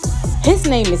His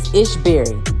name is Ish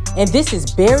Berry, and this is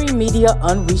Berry Media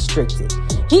Unrestricted.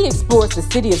 He explores the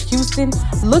city of Houston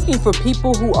looking for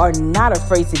people who are not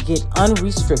afraid to get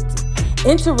unrestricted.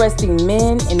 Interesting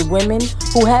men and women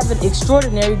who have an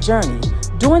extraordinary journey,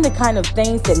 doing the kind of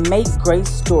things that make great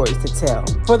stories to tell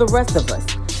for the rest of us.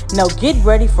 Now get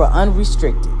ready for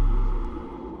Unrestricted.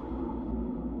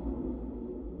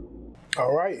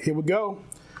 All right, here we go.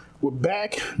 We're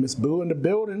back. Miss Boo in the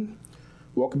building.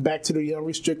 Welcome back to the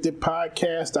Unrestricted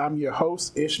podcast. I'm your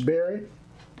host, Ish Berry.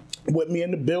 With me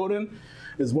in the building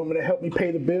is woman that helped me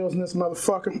pay the bills in this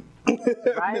motherfucker.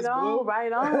 Right on,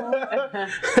 right on.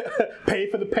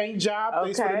 Paid for the paint job.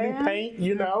 Okay. Thanks for the new paint,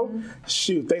 you know. Mm-hmm.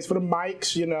 Shoot, thanks for the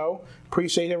mics, you know.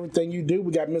 Appreciate everything you do.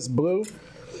 We got Miss Blue.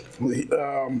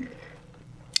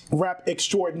 Rap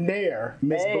extraordinaire,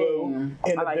 Miss Blue,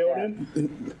 in the building.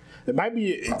 That. It might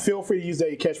be, feel free to use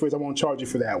that catchphrase. I won't charge you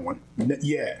for that one.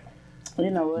 Yeah. You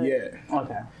know what? Yeah.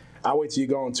 Okay. I'll wait till you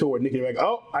go on tour. Nikki be like,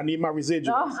 oh, I need my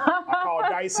residuals. I call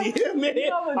Dicey.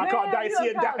 I call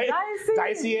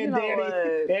Dicey and Danny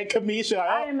and Kamisha.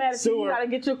 I ain't mad at you. You gotta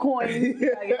get your coins.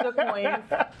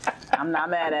 I'm not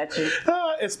mad at you.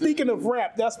 And speaking of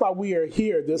rap, that's why we are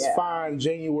here this fine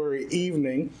January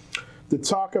evening to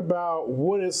talk about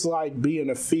what it's like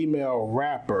being a female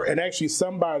rapper. And actually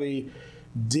somebody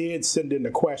did send in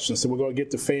the questions, so we're going to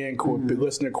get the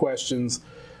listener questions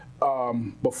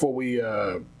before we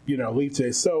leave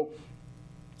today. So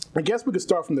I guess we could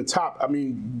start from the top. I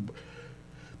mean,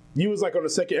 you was like on the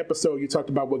second episode, you talked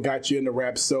about what got you into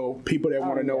rap. So people that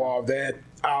want to know all of that,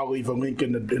 I'll leave a link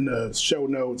in the show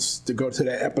notes to go to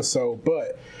that episode.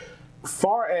 But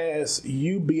far as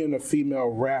you being a female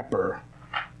rapper,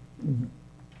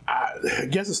 I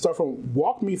guess it starts from,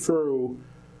 walk me through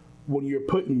when you're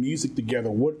putting music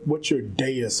together, what your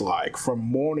day is like from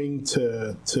morning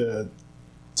to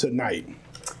night.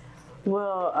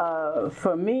 Well,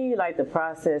 for me, like the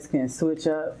process can switch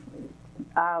up.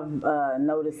 I've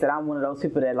noticed that I'm one of those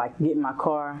people that like get in my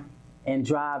car and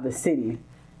drive the city.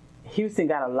 Houston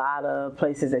got a lot of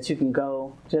places that you can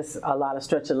go, just a lot of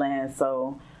stretch of land.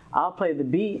 So I'll play the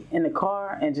beat in the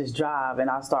car and just drive, and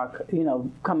I'll start,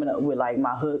 coming up with like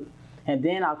my hook. And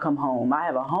then I'll come home. I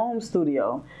have a home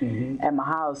studio at my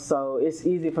house, so it's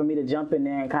easy for me to jump in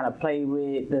there and kind of play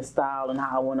with the style and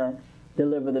how I want to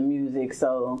deliver the music.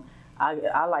 So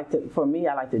I like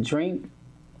to drink.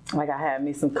 Like I have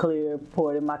me some clear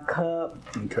poured in my cup.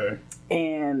 Okay.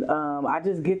 And I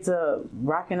just get to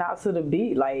rocking out to the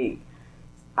beat. Like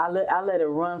I let it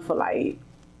run for like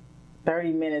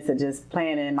 30 minutes of just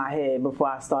playing in my head before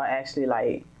I start actually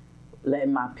like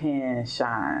letting my pen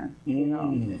shine, you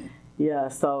know? Yeah,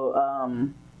 so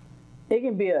it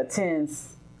can be a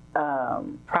tense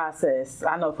process.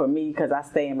 I know for me, because I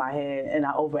stay in my head and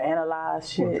I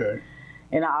overanalyze shit. Okay.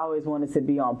 And I always wanted to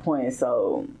be on point.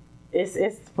 So it's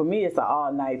for me, it's an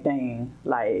all night thing.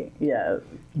 Like, yeah.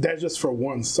 That's just for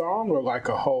one song or like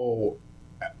a whole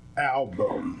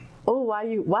album? Oh, why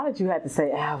did you have to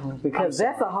say album? Because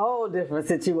that's a whole different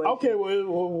situation. Okay,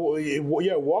 well,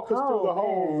 yeah, walk us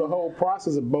through the whole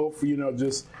process of both,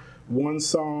 just one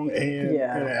song and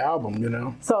an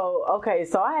album, So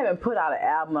I haven't put out an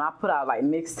album. I put out like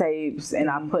mixtapes and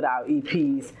I put out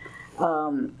EPs.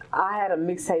 I had a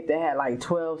mixtape that had like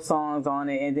 12 songs on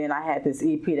it, and then I had this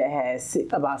EP that had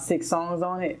about 6 songs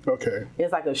on it. Okay.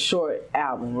 It's like a short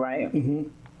album, right?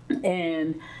 Mm-hmm.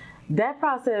 And that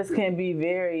process can be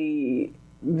very,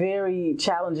 very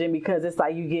challenging because it's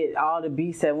like you get all the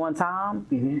beats at one time,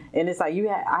 and it's like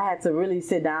I had to really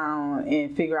sit down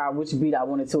and figure out which beat I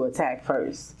wanted to attack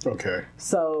first. Okay.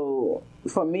 So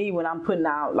for me, when I'm putting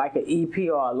out like an EP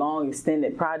or a long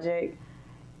extended project,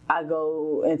 I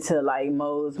go into like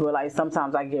modes where like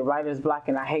sometimes I get writer's block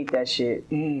and I hate that shit.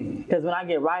 Because when I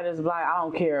get writer's block, I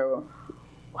don't care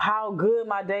how good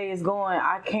my day is going,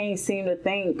 I can't seem to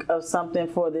think of something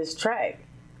for this track.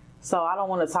 So I don't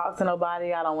want to talk to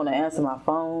nobody. I don't want to answer my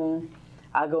phone.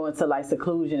 I go into like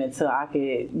seclusion until I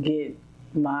could get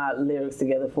my lyrics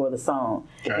together for the song.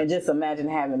 Gotcha. And just imagine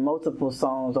having multiple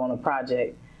songs on a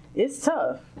project. It's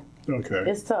tough. Okay.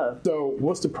 It's tough. So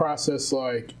what's the process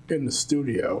like in the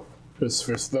studio? Because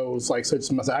for those like such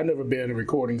as myself, I've never been in a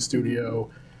recording studio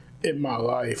in my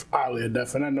life, oddly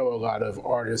enough, and I know a lot of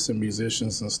artists and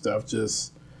musicians and stuff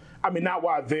not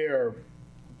while they're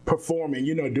performing,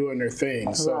 doing their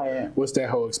thing. So what's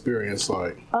that whole experience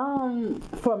like?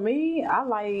 For me, I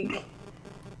like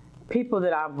people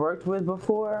that I've worked with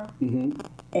before.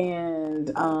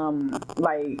 And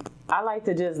I like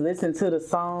to just listen to the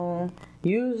song.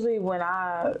 Usually when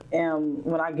I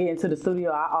get into the studio,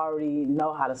 I already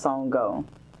know how the song go.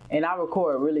 And I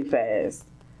record really fast.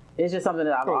 It's just something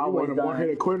that I've always done.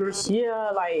 One-hitter quitters?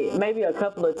 Yeah, like maybe a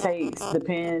couple of takes,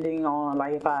 depending on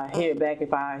like if I hear it back,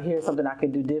 if I hear something I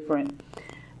could do different.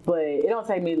 But it don't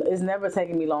take me. It's never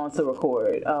taken me long to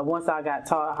record. Once I got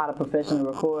taught how to professionally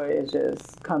record, it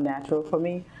just come natural for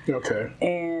me. Okay.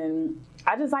 And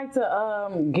I just like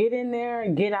to get in there,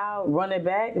 get out, run it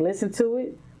back, listen to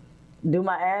it, do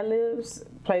my ad-libs,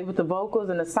 play with the vocals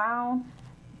and the sound,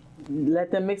 let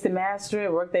them mix and master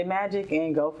it, work their magic,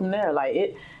 and go from there. Like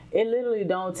it literally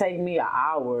don't take me an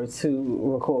hour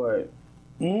to record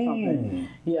something.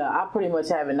 Yeah, I pretty much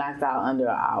have it knocked out under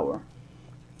an hour.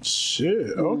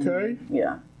 Shit. Okay.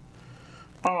 Yeah.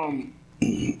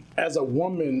 As a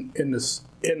woman in the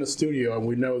studio, and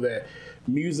we know that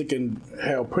music and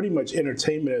hell, pretty much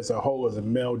entertainment as a whole, is a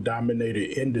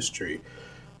male-dominated industry.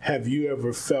 Have you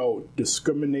ever felt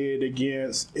discriminated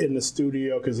against in the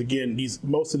studio? Because again,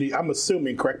 I'm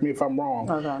assuming, correct me if I'm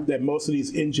wrong, that most of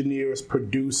these engineers,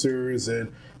 producers,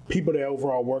 and people that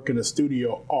overall work in the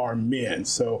studio are men.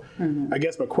 So I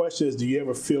guess my question is, do you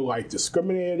ever feel like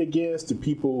discriminated against? Do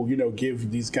people,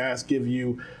 give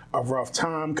you a rough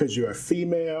time because you're a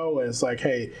female? And it's like,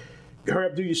 hey, hurry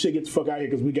up, do your shit, get the fuck out of here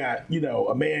because we got,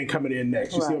 a man coming in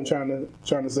next. You see what I'm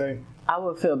trying to say? I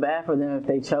would feel bad for them if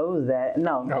they chose that.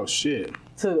 No. Oh, shit.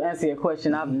 To answer your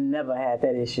question, I've never had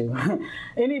that issue.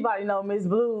 Anybody know Miss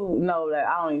Blue know that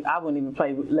I wouldn't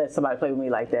even let somebody play with me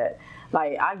like that.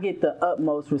 Like, I get the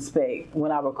utmost respect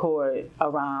when I record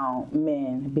around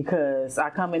men because I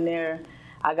come in there,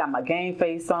 I got my game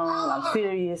face on, I'm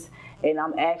serious, and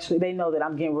they know that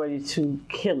I'm getting ready to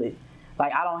kill it.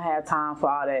 Like, I don't have time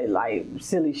for all that, like,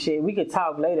 silly shit. We could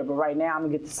talk later, but right now I'm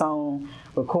going to get the song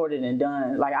recorded and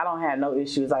done. Like, I don't have no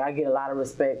issues. Like, I get a lot of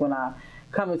respect when I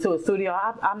come into a studio.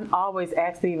 I'm always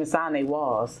asked to even sign their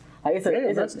walls. Like,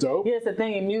 that's dope. Yeah, it's a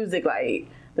thing in music. Like,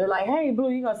 they're like, hey, Blue,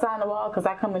 you going to sign the wall? Because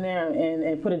I come in there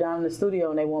and put it down in the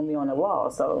studio and they want me on the wall.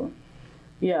 So,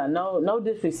 yeah, no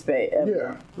disrespect ever.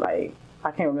 Yeah. Like, I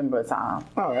can't remember a time.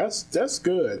 Oh, that's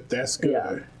good. That's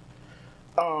good.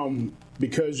 Yeah.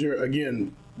 Because you're,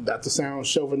 again, not to sound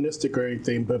chauvinistic or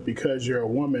anything, but because you're a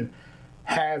woman,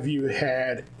 have you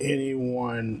had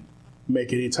anyone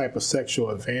make any type of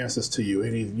sexual advances to you?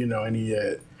 Any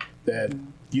the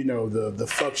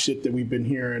fuck shit that we've been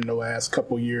hearing the last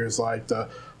couple years, like the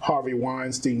Harvey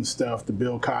Weinstein stuff, the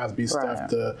Bill Cosby stuff,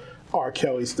 the R.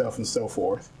 Kelly stuff, and so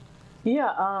forth? Yeah,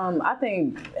 I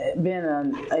think being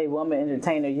a woman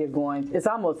entertainer, it's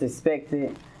almost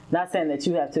expected. Not saying that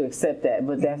you have to accept that,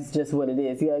 but that's just what it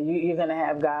is. Yeah, you're going to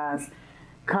have guys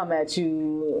come at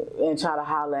you and try to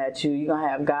holler at you. You're going to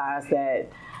have guys that,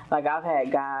 like I've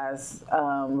had guys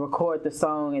record the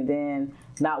song and then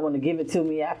not want to give it to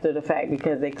me after the fact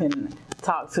because they couldn't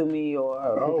talk to me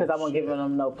or because I wasn't giving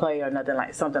them no play or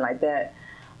something like that.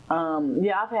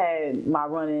 I've had my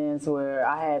run-ins where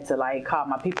I had to like call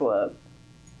my people up.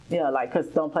 Yeah, like, because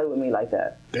don't play with me like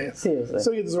that. Damn. Seriously.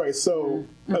 So get this right. So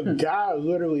a guy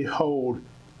literally hold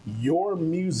your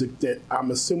music that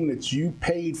I'm assuming that you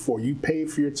paid for. You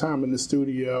paid for your time in the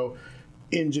studio,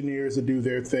 engineers to do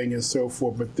their thing and so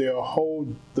forth, but they'll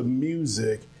hold the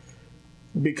music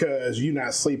because you're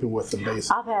not sleeping with them,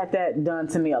 basically. I've had that done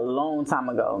to me a long time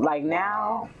ago. Like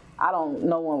now,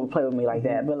 no one would play with me like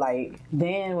that. But like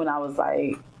then when I was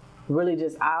like really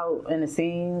just out in the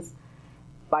scenes,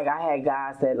 like I had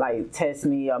guys that like test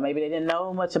me or maybe they didn't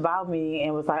know much about me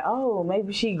and was like, oh,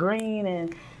 maybe she green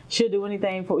and she'll do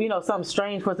anything for, something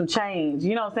strange for some change.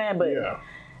 You know what I'm saying? But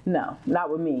no, not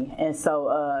with me. And so,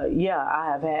 I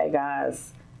have had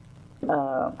guys,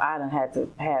 I done had to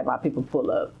have my people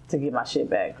pull up to get my shit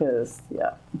back because,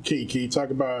 Can you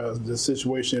talk about the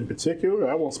situation in particular?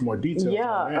 I want some more details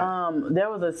on that. There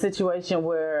was a situation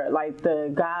where like the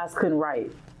guys couldn't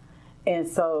write. And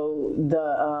so the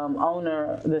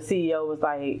owner, the CEO was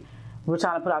like, we're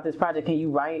trying to put out this project. Can you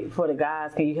write for the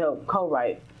guys? Can you help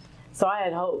co-write? So I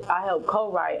helped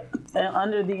co-write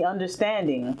under the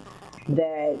understanding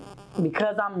that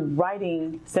because I'm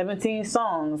writing 17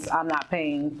 songs, I'm not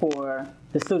paying for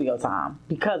the studio time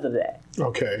because of that.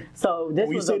 Okay. So this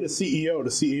when was you say the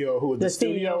CEO who was the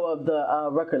studio? CEO of the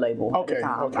record label at the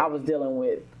time I was dealing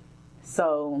with.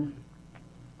 So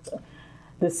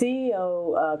the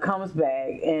CEO comes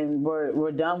back and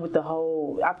we're done with the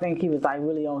whole, I think he was like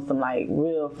really on some like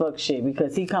real fuck shit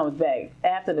because he comes back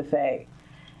after the fact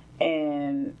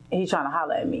and he's trying to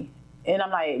holler at me. And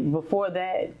I'm like, before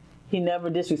that, he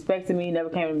never disrespected me, never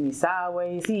came at me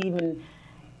sideways. He even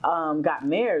got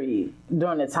married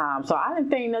during the time. So I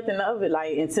didn't think nothing of it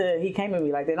like until he came at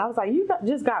me like that. And I was like,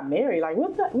 just got married. Like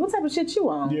what type of shit you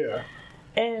on? Yeah.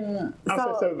 And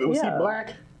was he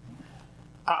black?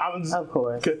 Of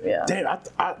course, yeah.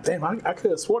 Damn, I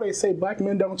could have swore they say black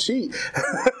men don't cheat.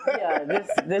 Yeah,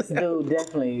 this dude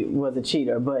definitely was a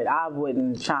cheater, but I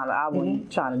wasn't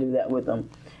trying to do that with him.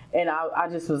 And I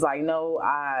just was like, no,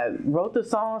 I wrote the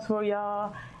songs for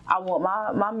y'all. I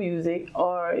want my music,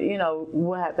 or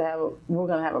we're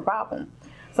gonna have a problem.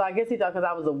 So I guess he thought because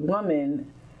I was a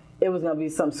woman, it was gonna be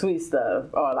some sweet stuff,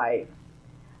 or like.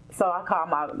 So I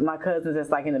called my cousins that's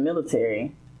like in the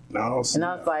military. No, and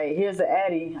I was like, here's the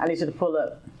Addy. I need you to pull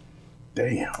up.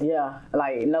 Damn. Yeah,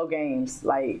 like no games.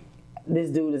 Like this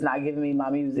dude is not giving me my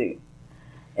music.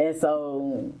 And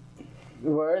so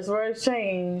words were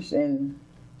exchanged and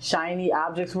shiny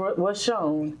objects were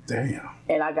shown. Damn.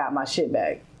 And I got my shit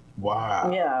back.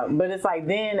 Wow. Yeah, but it's like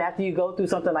then after you go through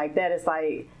something like that, it's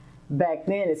like back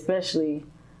then especially,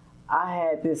 I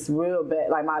had this real bad,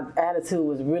 like my attitude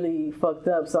was really fucked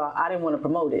up, so I didn't want to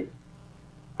promote it.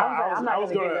 I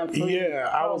was going to give them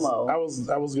promo. I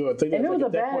was going to think, and it was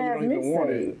like, a badass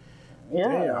mixtape. Yeah,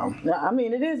 damn. I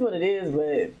mean it is what it is,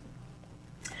 but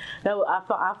no,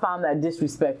 I found that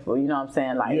disrespectful. You know what I'm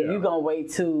saying? Like you gonna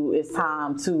wait till it's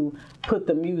time to put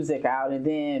the music out and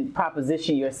then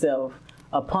proposition yourself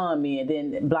upon me and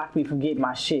then block me from getting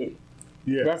my shit.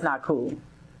 Yeah, that's not cool.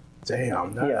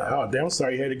 Damn. Oh, damn. I'm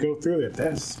sorry you had to go through it.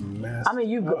 That's messed up. I mean,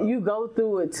 you go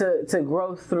through it to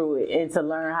grow through it and to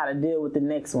learn how to deal with the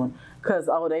next one. Cause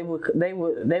they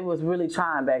was really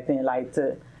trying back then, like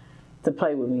to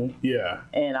play with me. Yeah.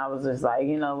 And I was just like,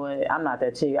 you know what? I'm not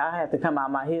that chick. I had to come out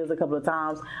my heels a couple of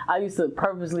times. I used to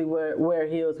purposely wear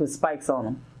heels with spikes on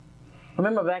them.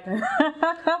 Remember back then? Yeah,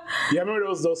 I remember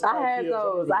those heels. I had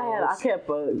those. I kept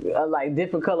a like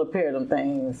different color pair of them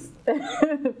things.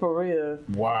 For real.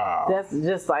 Wow. That's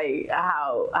just like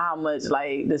how much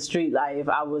like the street life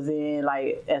I was in,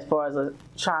 like as far as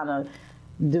trying to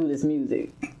do this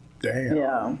music. Damn.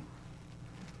 Yeah.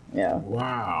 Yeah.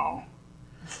 Wow.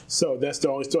 So that's the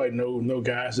only story. No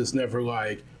guys just never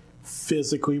like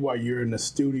physically while you're in the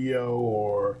studio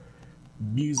or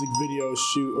music video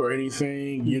shoot or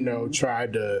anything,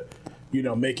 tried to,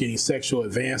 make any sexual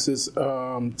advances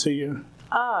to you?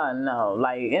 No.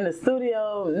 Like in the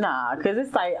studio, nah. Cause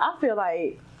it's like, I feel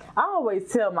like, I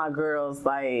always tell my girls,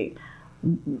 like,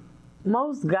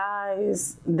 most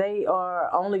guys, they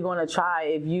are only going to try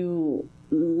if you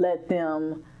make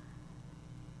them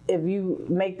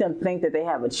think that they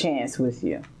have a chance with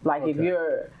you. Like if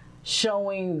you're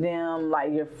showing them,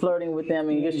 like you're flirting with them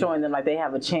and you're showing them like they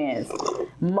have a chance.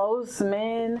 Most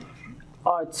men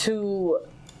are too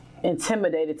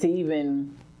intimidated to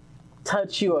even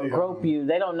touch you or grope you.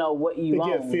 They don't know what you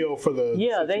want. They get a feel for the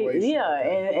situation.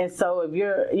 And so if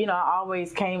you're, I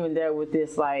always came in there with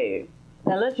this like,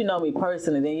 unless you know me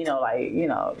personally, then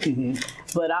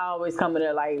But I always come in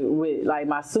there like with like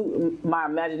my suit, my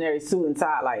imaginary suit and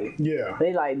tie. Like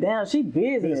they like, damn, she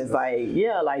business. Like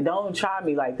like don't try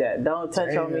me like that. Don't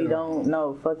touch on me.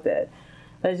 Fuck that.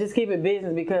 Let's just keep it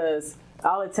business because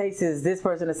all it takes is this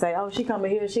person to say, oh, she coming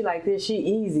here, she like this, she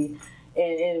easy.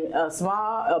 And in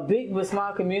a big but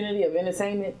small community of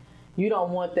entertainment, you don't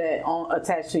want that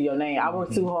attached to your name. I work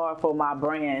too hard for my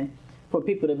brand. For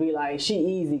people to be like, she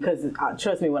easy, because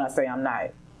trust me when I say I'm not.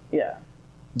 Yeah.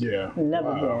 Yeah.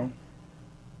 Never been.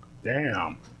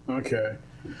 Damn. Okay.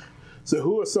 So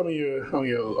who are some of your,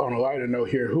 on a lighter note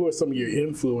here, who are some of your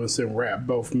influence in rap,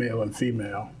 both male and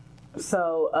female?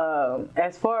 So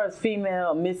as far as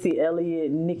female, Missy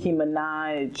Elliott, Nicki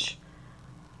Minaj,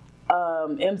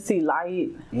 MC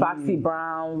Lyte, Foxy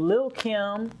Brown, Lil'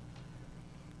 Kim,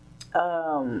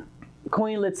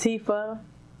 Queen Latifah.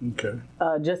 Okay.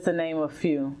 Just to name a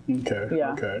few. Okay.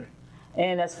 Yeah. Okay.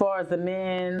 And as far as the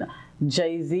men,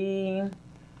 Jay-Z,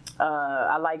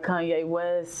 I like Kanye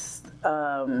West.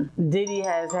 Diddy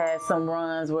has had some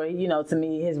runs where, to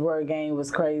me, his word game was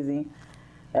crazy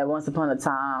at once upon a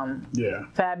time. Yeah.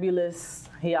 Fabulous.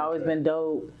 He always been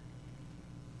dope.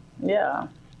 Yeah.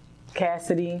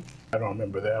 Cassidy. I don't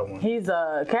remember that one. He's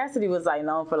Cassidy was like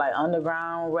known for like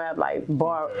underground rap, like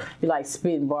bar, he like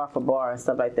spitting bar for bar and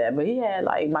stuff like that. But he had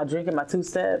like My Drink and My Two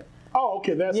Step. Oh,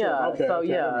 okay, that's it. Okay, so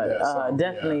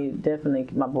okay, definitely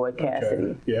my boy Cassidy.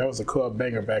 Okay. Yeah, that was a club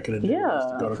banger back in the day.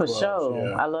 Yeah, for clubs. Sure.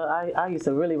 Yeah. I used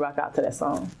to really rock out to that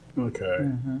song. Okay.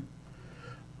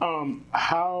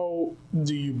 How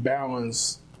do you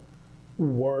balance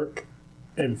work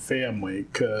and family?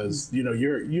 Because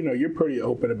you're pretty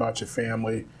open about your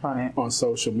family on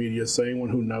social media. So anyone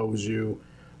who knows you,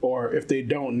 or if they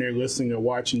don't, and they're listening or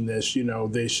watching this,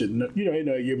 they should know.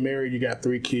 You're married, you got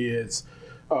 3 kids.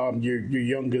 Your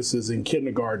youngest is in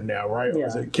kindergarten now, right? Yeah. Or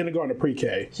is it kindergarten or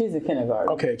pre-K? She's in kindergarten.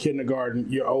 Okay, kindergarten.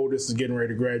 Your oldest is getting ready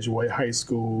to graduate high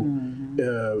school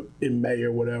in May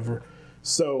or whatever.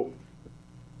 So,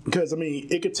 because I mean,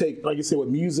 it could take, like you said, with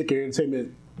music and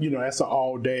entertainment, that's an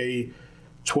all day,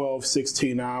 12,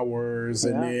 16 hours.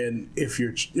 And then if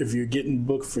you're getting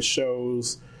booked for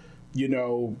shows,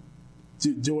 doing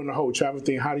the whole travel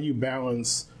thing, how do you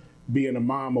balance being a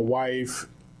mom, a wife,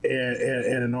 and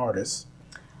an artist?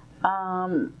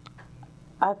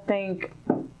 I think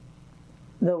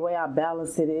the way I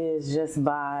balance it is just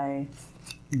by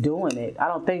doing it. I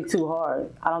don't think too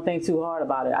hard. I don't think too hard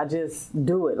about it. I just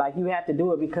do it. Like, you have to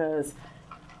do it, because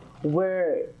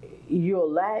where you'll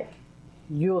lack,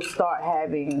 you'll start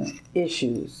having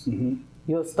issues. Mm-hmm.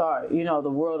 You'll start, the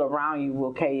world around you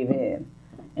will cave in.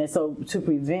 And so to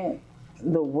prevent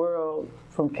the world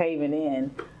from caving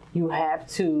in, you have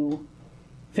to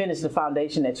finish the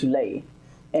foundation that you lay.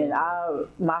 And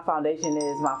my foundation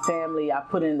is my family. I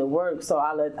put in the work, so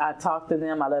I talk to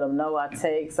them. I let them know. I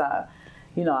text. I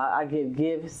give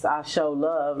gifts. I show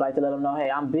love, like to let them know, hey,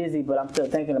 I'm busy, but I'm still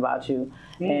thinking about you.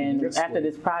 And after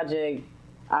this project,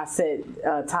 I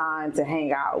set time to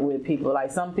hang out with people.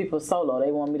 Like, some people solo,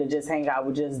 they want me to just hang out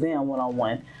with just them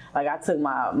one-on-one. Like, I took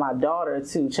my daughter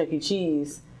to Chuck E.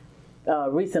 Cheese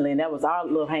recently, and that was our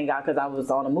little hangout because I was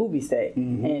on a movie set.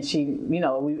 Mm-hmm. And she,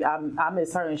 I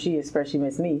miss her, and she expressed she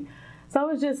missed me. So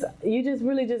it's just, you just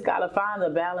really just got to find the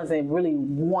balance and really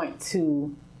want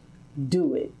to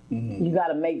do it. Mm-hmm. You got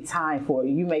to make time for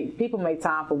it. People make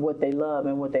time for what they love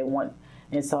and what they want.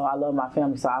 And so I love my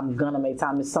family, so I'm going to make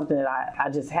time. It's something that I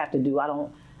just have to do. I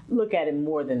don't look at it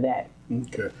more than that.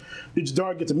 Okay. Did your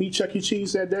daughter get to meet Chuck E.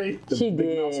 Cheese that day? She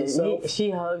did.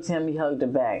 She hugged him. He hugged her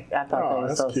back. I thought that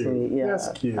was so cute. Sweet. Yeah, that's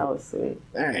cute. That was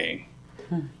sweet. Dang.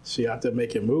 She out there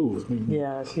making moves.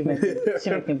 Yeah, she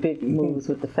making big moves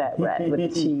with the fat rat, with the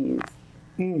cheese.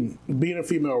 Being a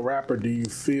female rapper, do you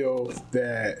feel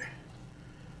that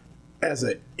as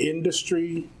an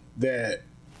industry that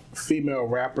female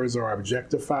rappers are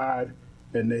objectified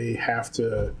and they have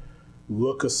to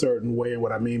look a certain way? And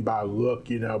what I mean by look,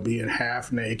 being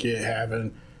half naked,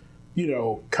 having,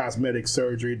 cosmetic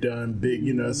surgery done, big,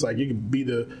 it's like you can be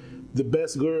the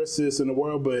best lyricist in the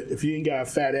world, but if you ain't got a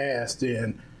fat ass,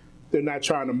 then they're not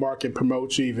trying to market,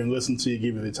 promote you, even listen to you,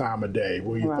 give you the time of day.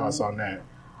 What are your thoughts on that?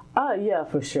 Yeah,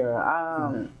 for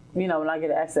sure. When I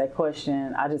get asked that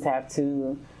question, I just have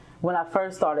to, when I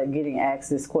first started getting asked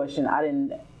this question, I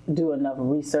didn't do enough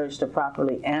research to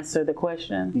properly answer the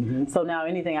question. Mm-hmm. So now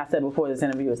anything I said before this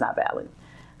interview is not valid.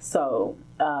 So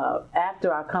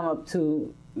after I come up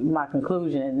to my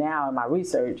conclusion, and now in my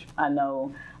research, I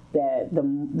know that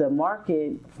the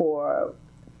market for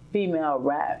female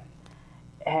rap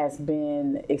has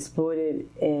been exploited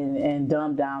and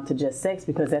dumbed down to just sex,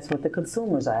 because that's what the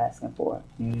consumers are asking for.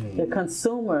 Mm. The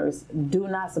consumers do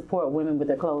not support women with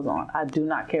their clothes on. I do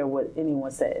not care what anyone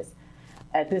says.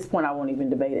 At this point, I won't even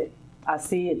debate it. I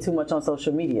see it too much on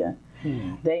social media.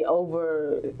 They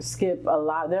skip a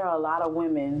lot. There are a lot of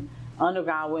women,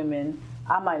 underground women.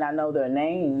 I might not know their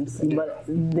names, but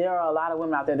there are a lot of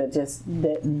women out there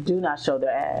that do not show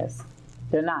their ass.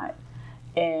 They're not.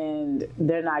 And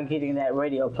they're not getting that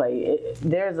radio play.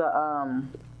 There's a,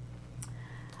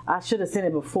 I should have seen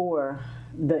it before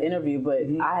the interview, but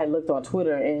I had looked on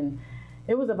Twitter, and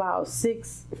it was about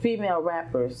 6 female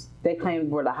rappers they claimed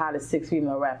were the hottest 6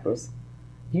 female rappers.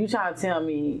 You trying to tell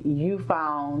me you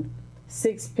found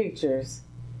 6 pictures,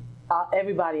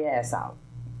 everybody ass out?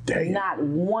 Damn. Not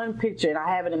one picture, and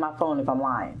I have it in my phone if I'm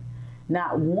lying.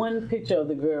 Not one picture of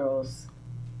the girls,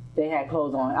 they had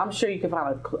clothes on. I'm sure you can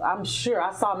find I'm sure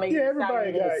I saw maybe. Yeah,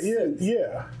 everybody got.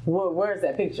 Yeah. Where's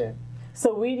that picture?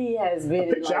 So Reedy has been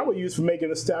a picture I would use for Megan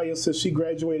Thee Stallion since she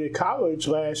graduated college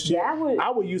last year.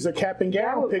 I would use her cap and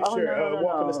gown picture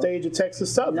walking the stage at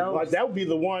Texas Southern. Nope. Like that would be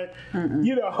the one, and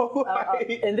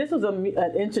this was an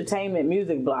entertainment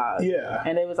music blog. Yeah.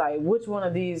 And it was like, which one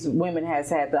of these women has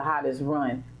had the hottest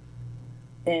run?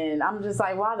 And I'm just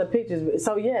like, wow, the pictures.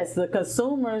 So yes, the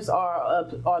consumers are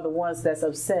the ones that's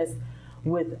obsessed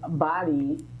with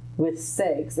body, with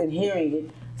sex, and hearing it.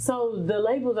 So the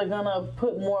labels are gonna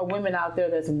put more women out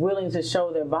there that's willing to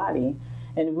show their body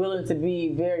and willing to be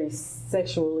very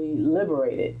sexually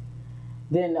liberated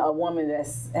than a woman that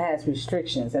has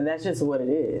restrictions, and that's just what it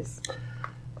is.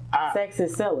 Sex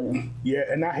is selling. Yeah,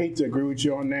 and I hate to agree with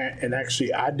you on that. And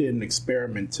actually, I did an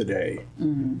experiment today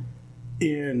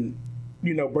in.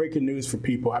 Breaking news for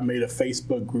people. I made a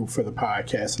Facebook group for the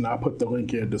podcast, and I'll put the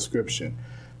link in the description.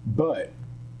 But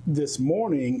this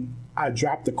morning, I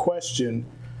dropped a question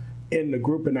in the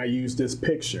group, and I used this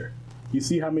picture. You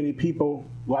see how many people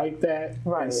liked that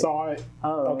and saw it?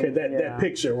 Oh, okay, that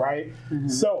picture, right? Mm-hmm.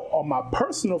 So on my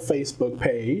personal Facebook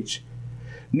page,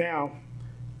 now,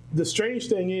 the strange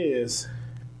thing is,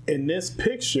 in this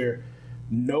picture,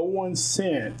 no one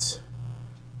sent,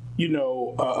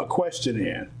 a question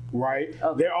in, right?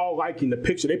 Okay. They're all liking the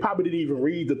picture. They probably didn't even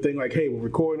read the thing like, hey, we're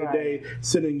recording today,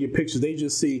 sending your pictures. They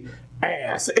just see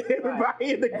ass.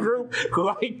 Everybody in the group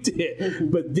liked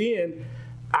it. But then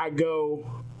I go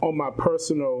on my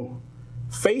personal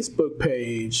Facebook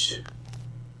page,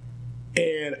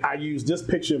 and I use this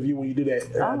picture of you when you do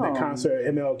that the concert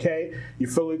at MLK. You're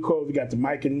fully clothed, you got the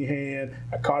mic in your hand.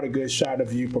 I caught a good shot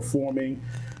of you performing.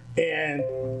 And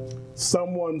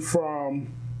someone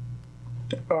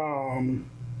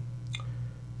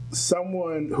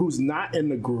who's not in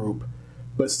the group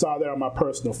but saw that on my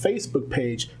personal Facebook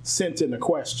page sent in a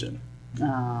question.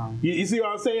 You see what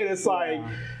I'm saying? It's like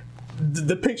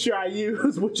the picture I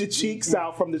use with your cheeks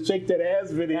out from the Shake That Ass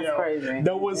video. That's crazy.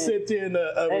 No one sent in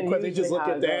a request. They just look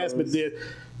at the ass, but then,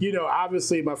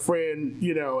 obviously my friend,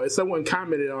 and someone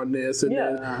commented on this, and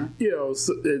then,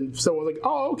 and someone was like,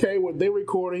 oh, okay, well, they're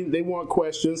recording, they want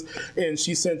questions, and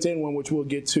she sent in one, which we'll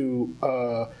get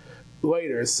to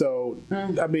later. So,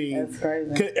 I mean, that's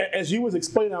crazy. As you was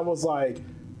explaining, I was like,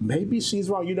 maybe she's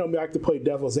wrong. You know me, I like to play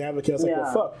devil's advocate. I was like,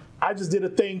 well, fuck, I just did a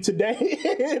thing today.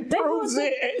 It proves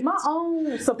it. My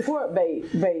own support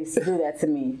base do that to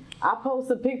me. I post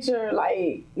a picture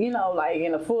like in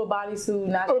a full bodysuit.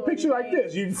 Not a picture like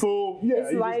this. You full,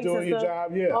 you're just doing your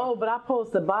job, Oh, but I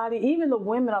post the body. Even the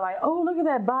women are like, oh, look at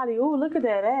that body. Oh, look at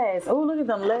that ass. Oh, look at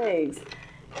them legs.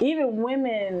 Even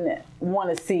women want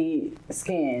to see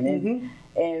skin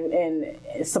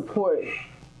and support.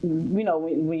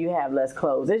 When you have less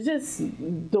clothes, it's just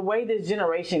the way this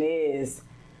generation is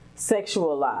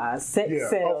sexualized. Sex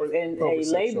sells, and a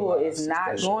label is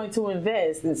not going to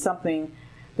invest in something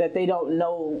that they don't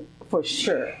know for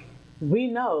sure. We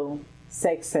know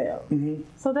sex sells,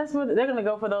 so that's what they're going to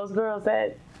go for. Those girls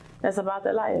that's about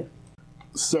their life.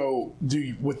 So,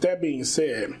 with that being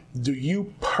said, do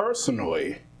you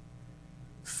personally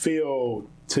feel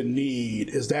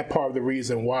is that part of the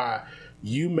reason why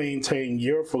you maintain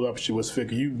your voluptuous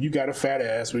figure? You got a fat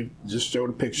ass. We just showed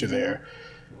a picture there.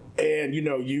 And,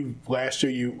 you last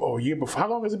year, or year before, how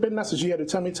long has it been now since you had a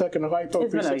tummy tuck and a lipo?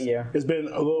 It's been a year. It's been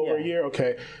a little over a year?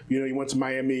 Okay. You went to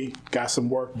Miami, got some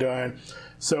work done.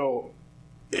 So,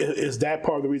 is that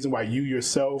part of the reason why you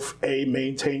yourself,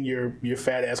 maintain your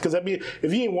fat ass? Because, I mean,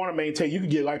 if you didn't want to maintain, you could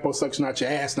get liposuction out your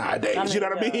ass nowadays. You know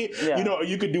what I mean? Yeah.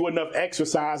 You could do enough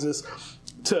exercises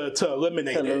to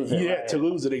eliminate it. To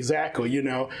lose it, exactly,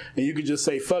 and you could just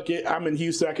say, fuck it, I'm in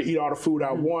Houston, I can eat all the food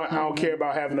I want, I don't care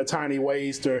about having a tiny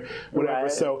waist or whatever.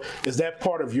 So is that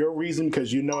part of your reason?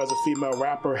 Because as a female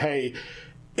rapper, hey,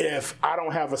 if I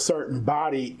don't have a certain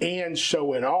body and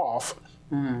show it off,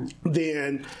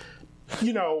 then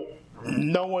no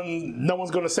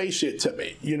one's gonna say shit to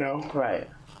me, Right.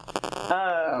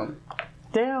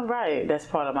 Damn right, that's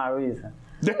part of my reason.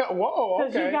 Whoa, okay.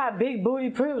 Because you got big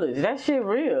booty privilege. That shit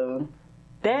real.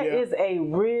 That is a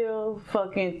real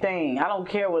fucking thing. I don't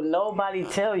care what nobody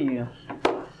tell you.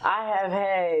 I have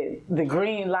had the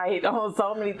green light on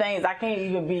so many things. I can't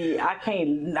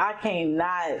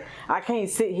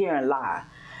sit here and lie.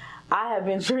 I have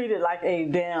been treated like a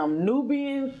damn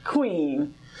Nubian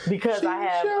queen because I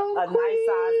have a nice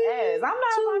size ass. I'm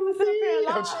not about to sit up here and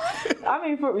lie. I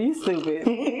mean, you stupid.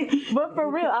 But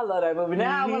for real, I love that movie.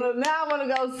 Now I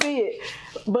wanna go see it.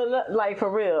 But like for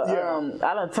real,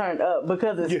 I done turned up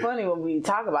because it's funny when we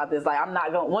talk about this. Like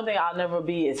one thing I'll never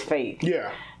be is fake.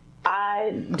 Yeah.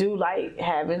 I do like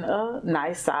having a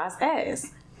nice size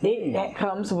ass. It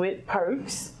comes with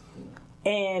perks.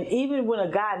 And even when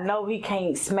a guy know he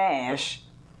can't smash,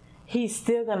 he's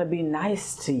still gonna be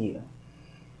nice to you.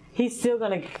 He's still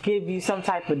gonna give you some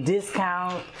type of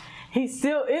discount.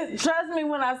 Trust me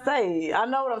when I say, I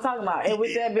know what I'm talking about. And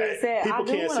with that being said, I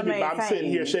do want to maintain. I'm sitting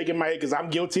here shaking my head because I'm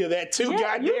guilty of that too.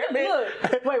 God damn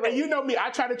it! Wait. And you know me,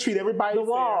 I try to treat everybody the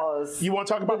walls. Fair. You want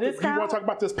to talk about this? You want to talk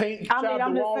about this paint job? I'm the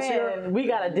just walls saying, here? we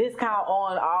got a discount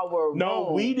on our No,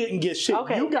 room. we didn't get shit.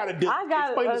 Okay. You got a discount.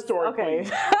 Explain the story, please.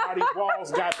 How these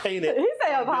walls got painted? He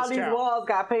said how these walls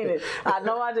got painted. I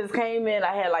know. I just came in.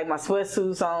 I had like my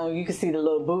sweatsuits on. You can see the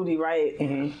little booty, right?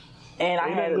 Mm-hmm. And I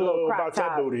had a little crop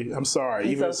top. That booty. I'm sorry. I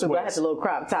had the little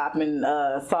crop top and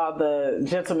saw the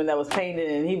gentleman that was painted,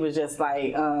 and he was just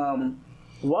like,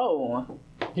 "Whoa,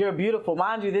 you're beautiful."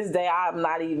 Mind you, this day I'm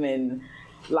not even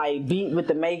like beat with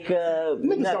the makeup.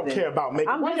 Niggas don't care about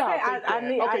makeup. I'm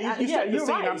just saying, you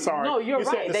said I'm sorry. No, you're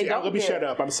right. They don't Let me shut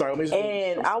up. I'm sorry.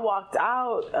 I walked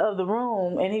out of the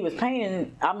room, and he was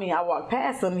painting. I walked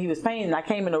past him. He was painting. I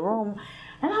came in the room,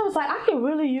 and I was like, I could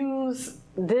really use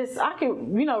this. I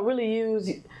could, really use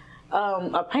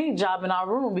a paint job in our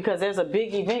room because there's a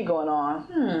big event going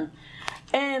on.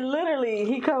 And literally,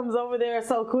 he comes over there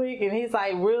so quick, and he's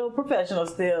like real professional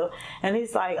still. And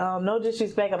he's like, no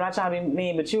disrespect, I'm not trying to be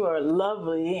mean, but you are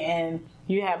lovely, and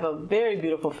you have a very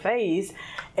beautiful face.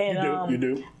 And you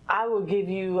do. I will give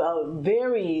you a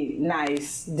very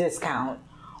nice discount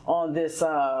on this,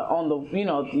 on the,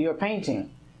 your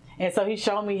painting. And so he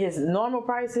showed me his normal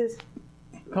prices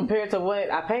compared to what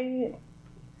I paid.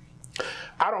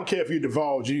 I don't care if you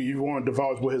divulge. You want to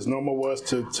divulge what his normal was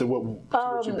to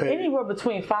what you paid? Anywhere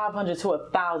between $500 to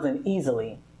 $1,000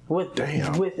 easily with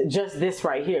just this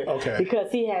right here. Okay.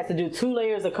 Because he has to do 2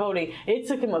 layers of coating. It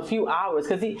took him a few hours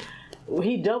because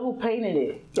he double painted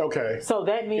it. Okay. So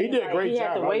that means he did a great he job.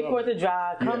 had to wait for it to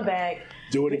dry, come back.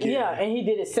 Do it again. Yeah, and he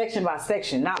did it section by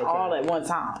section, not all at one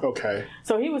time. Okay.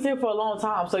 So he was here for a long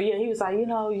time. So yeah, he was like,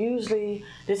 usually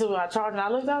this is what I charge. And I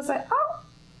looked, I was like, oh,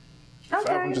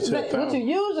 okay. What you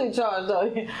usually charge though?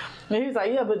 And he was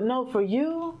like, yeah, but no, for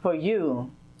you,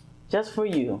 just for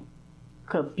you.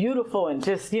 Cause beautiful and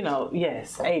just,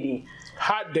 yes, 80.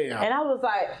 Hot damn. And I was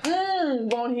like,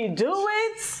 won't he do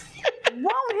it?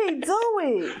 Won't he do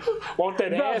it? Won't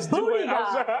that ass do it?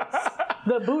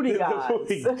 The booty guys. The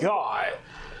booty god.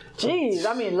 Jeez,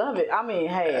 love it.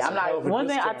 Hey, That's I'm not. One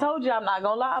thing I told you, I'm not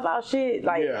gonna lie about shit.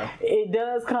 Like, it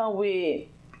does come with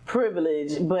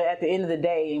privilege, but at the end of the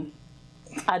day,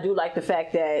 I do like the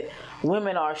fact that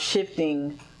women are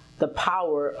shifting the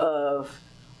power of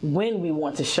when we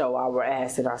want to show our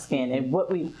ass and our skin and what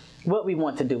we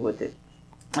want to do with it,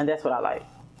 and that's what I like.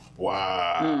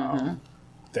 Wow. Mm-hmm.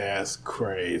 That's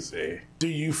crazy. Do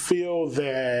you feel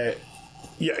that,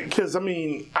 because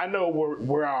I know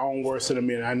we're our own worst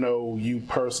enemy, and I know you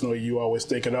personally, you always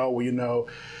thinking,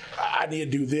 I need to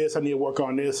do this, I need to work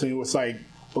on this, and it was like,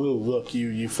 oh, look,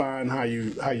 you find how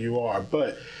you are.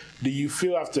 But do you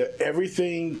feel after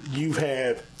everything you've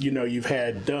had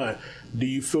done, do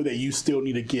you feel that you still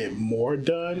need to get more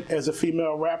done as a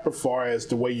female rapper, as far as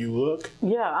the way you look?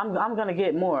 Yeah, I'm gonna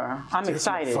get more. I'm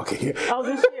excited. Oh,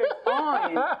 this year is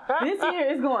on. This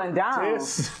year is going down.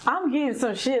 I'm getting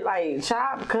some shit like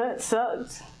chopped, cut,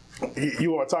 sucked.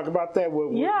 You want to talk about that?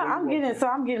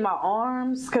 I'm getting my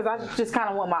arms, because I just kind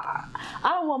of want I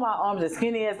don't want my arms as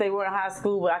skinny as they were in high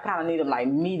school, but I kind of need them like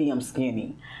medium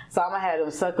skinny. So I'm going to have them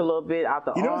suck a little bit out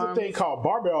the arms. There's a thing called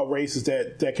barbell races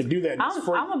that can do that. I'm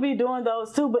going to be doing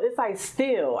those too, but it's like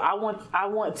still, I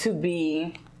want to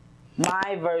be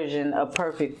my version of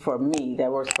perfect for me,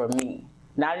 that works for me,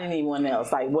 not anyone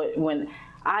else. Like when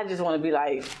I just want to be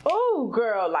like, oh,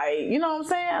 girl, like, you know what I'm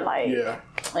saying? Like, yeah.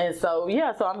 And so,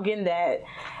 so I'm getting that.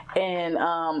 And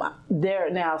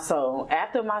so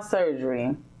after my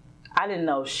surgery, I didn't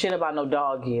know shit about no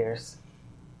dog ears.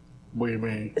 What do you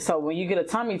mean? So when you get a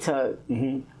tummy tuck,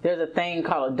 there's a thing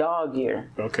called a dog ear.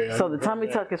 Okay. So the tummy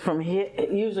tuck is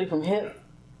usually from hip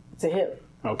to hip.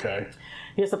 Okay.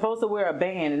 You're supposed to wear a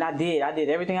band, and I did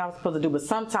everything I was supposed to do. But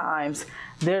sometimes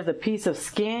there's a piece of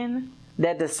skin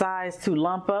that decides to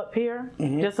lump up here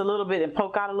just a little bit and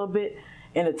poke out a little bit.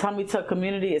 In the tummy tuck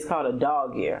community, it's called a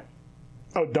dog ear.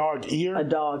 A dog ear? A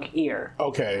dog ear.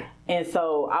 Okay. And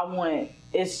so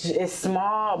it's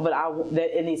small, but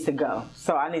that it needs to go.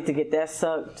 So I need to get that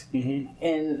sucked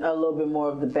and a little bit more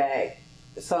of the back,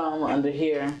 some under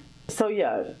here. So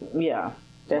yeah,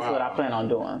 that's what I plan on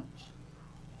doing.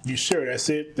 You sure that's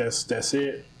it? That's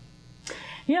it?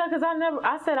 Yeah, because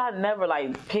I said I'd never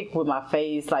like pick with my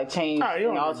face, like change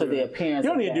and alter the appearance. You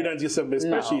don't need to do that to yourself,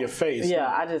 especially your face. Yeah,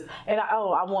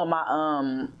 I want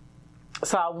my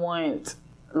so I want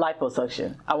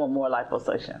liposuction. I want more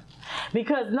liposuction.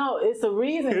 Because it's a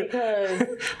reason, because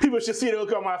people should see the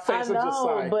look on my face. I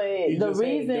know, but the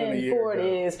reason for it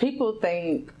is people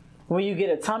think when you get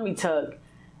a tummy tuck,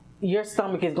 your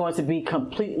stomach is going to be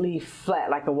completely flat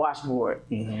like a washboard.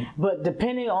 But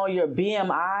depending on your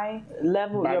BMI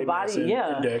level, your body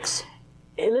index.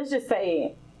 Let's just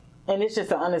say, and it's just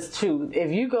the honest truth,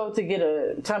 if you go to get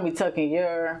a tummy tuck and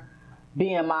your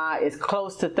BMI is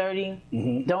close to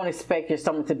 30, don't expect your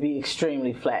stomach to be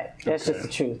extremely flat. That's just the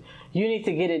truth. You need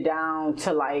to get it down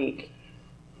to like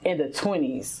in the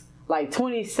 20s. Like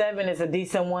 27 is a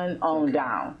decent one on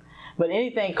down. But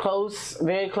anything close,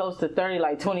 very close to 30,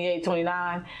 like 28,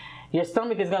 29, your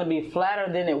stomach is going to be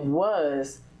flatter than it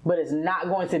was, but it's not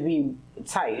going to be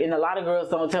tight. And a lot of girls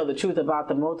don't tell the truth about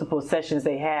the multiple sessions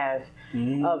they have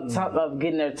of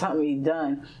getting their tummy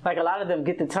done. Like a lot of them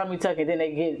get the tummy tuck and then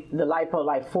they get the lipo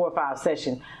like 4 or 5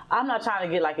 sessions. I'm not trying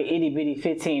to get like an itty bitty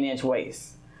 15-inch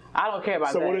waist. I don't care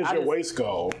about that. So what is your waist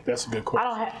goal? That's a good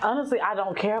question. Honestly, I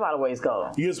don't care about a waist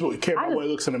goal. You just care about what it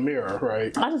looks in the mirror,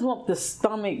 right? I just want the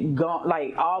stomach gone,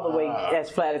 like all the way as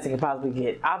flat as it can possibly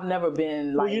get. I've never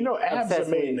been like. Well, abs are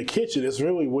made in the kitchen. It's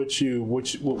really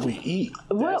what we eat.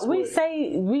 Well,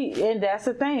 and that's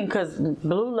the thing, because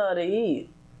Blue love to eat.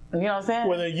 You know what I'm saying?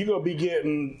 Well, then you're going to be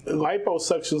getting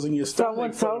liposuctions in your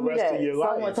stomach for the rest of your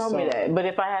life. Someone told me that. But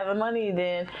if I have the money,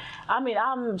 then,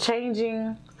 I'm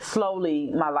changing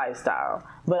slowly my lifestyle.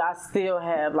 But I still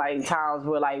have, like, times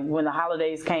where, like, when the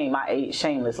holidays came, I ate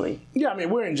shamelessly. Yeah,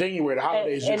 we're in January. The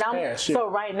holidays just passed. Yeah. So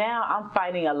right now, I'm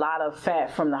fighting a lot of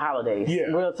fat from the holidays. Yeah.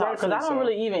 Real talk. Because I don't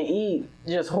really even eat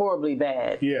just horribly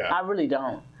bad. Yeah. I really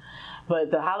don't.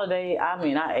 But the holiday, I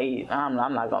ate. I'm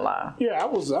not gonna lie. Yeah, I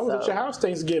was at your house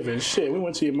Thanksgiving. Shit, we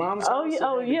went to your mom's house.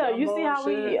 Oh yeah. You see how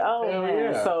we? Oh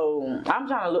man. Yeah. So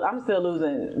I'm still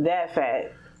losing that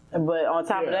fat, but on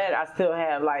top of that, I still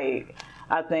have I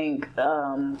think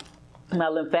my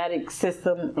lymphatic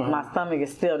system, my stomach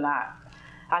is still not.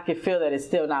 I can feel that it's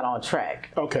still not on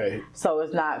track. Okay. So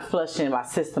it's not flushing my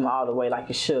system all the way like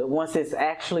it should. Once it's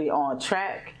actually on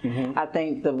track, I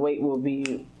think the weight will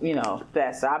be,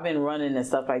 faster. I've been running and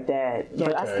stuff like that.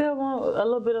 But I still want a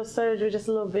little bit of surgery, just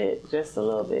a little bit.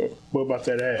 What about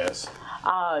that ass?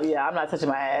 Yeah, I'm not touching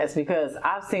my ass because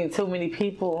I've seen too many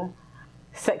people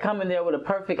come in there with a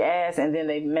perfect ass and then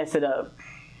they mess it up.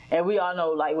 And we all know,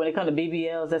 like, when it comes to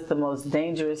BBLs, that's the most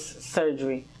dangerous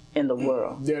surgery in the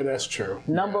world. Yeah, that's true.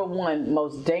 Number one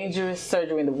most dangerous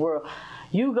surgery in the world.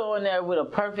 You go in there with a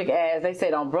perfect ass. They say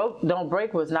don't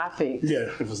break was not fixed.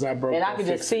 Yeah, if it's not broke. And I could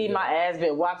just see my ass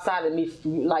being lopsided and me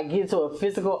like get into a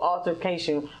physical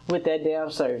altercation with that damn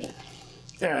surgeon.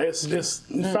 Yeah, it's just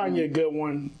find you a good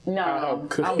one. No, I'm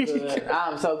good.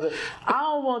 I'm so good. I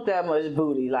don't want that much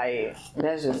booty. Like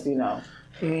that's just imagine,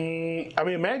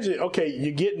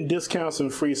 you're getting discounts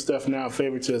and free stuff now,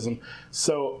 favoritism.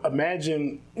 So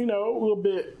imagine, a little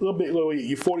bit,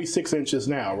 you're 46 inches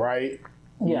now, right?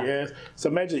 Yeah. Yes. So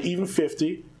imagine even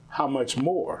 50, how much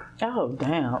more? Oh,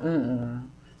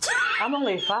 damn. I'm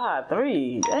only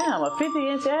 5'3". Damn, a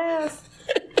 50-inch ass?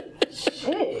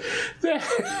 Shit.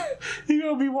 You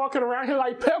gonna be walking around here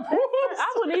like Pebbles?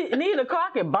 I would need a car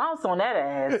I could bounce on that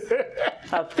ass.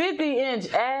 A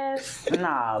 50-inch ass?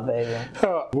 Nah, baby.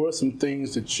 What are some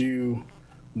things that you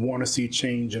want to see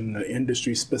change in the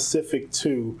industry specific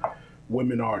to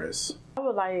women artists? I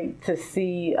would like to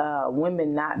see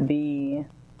women not be,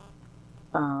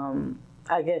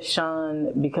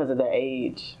 shunned because of their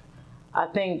age. I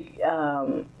think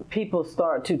people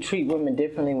start to treat women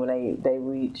differently when they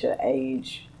reach an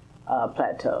age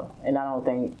plateau, and I don't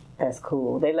think that's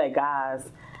cool. They let guys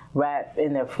rap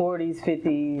in their 40s,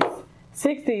 50s,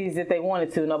 60s if they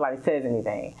wanted to. Nobody says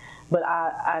anything. But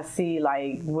I see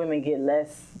like women get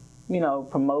less,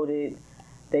 promoted.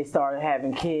 They start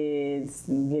having kids,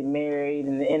 get married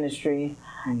in the industry,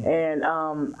 and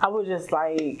I would just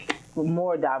like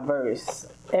more diverse.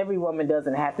 Every woman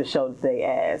doesn't have to show they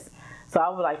ass. So I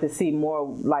would like to see more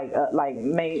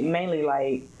mainly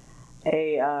like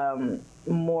a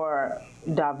more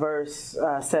diverse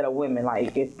set of women.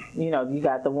 Like if you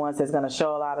got the ones that's gonna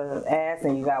show a lot of ass,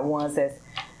 and you got ones that's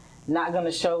not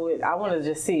gonna show it. I want to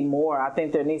just see more. I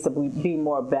think there needs to be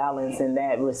more balance in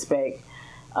that respect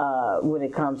when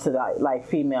it comes to like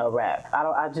female rap.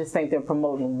 I just think they're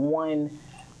promoting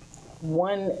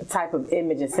one type of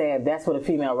image and saying that's what a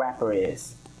female rapper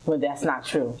is, when that's not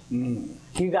true.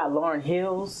 You got Lauryn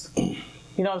Hills, you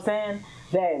know what I'm saying,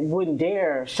 that wouldn't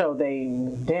dare show they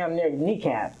damn near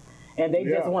kneecap, and they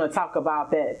just want to talk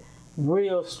about that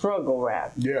real struggle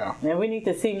rap. Yeah. And we need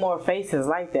to see more faces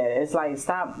like that. It's like,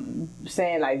 stop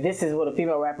saying like this is what a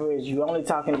female rapper is. You're only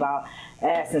talking about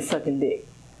ass and sucking dick.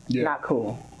 Yeah. Not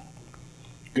cool.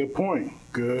 Good point.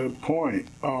 And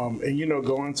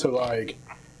going to like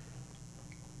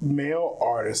male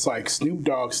artists, like Snoop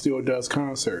Dogg still does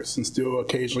concerts and still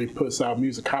occasionally puts out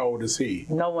music. How old is he?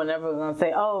 No one ever gonna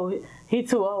say, "Oh, he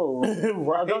too old."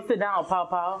 Right. Go sit down,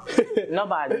 Paw.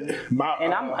 Nobody.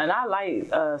 I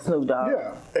like Snoop Dogg.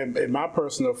 Yeah, and my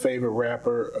personal favorite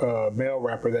rapper, male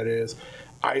rapper that is,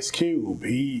 Ice Cube.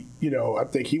 He, I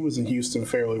think he was in Houston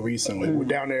fairly recently. We're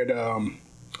down there at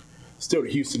still the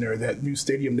Houston area, that new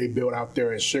stadium they built out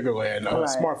there in Sugarland,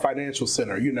 Smart Financial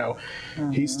Center.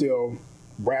 He's still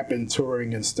rapping,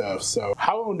 touring and stuff. So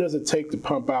how long does it take to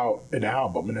pump out an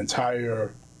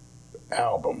entire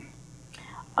album?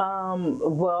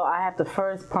 Well, I have to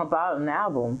first pump out an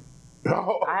album.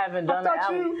 Oh, I haven't done an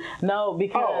album. No,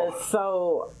 because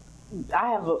so I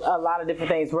have a lot of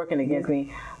different things working against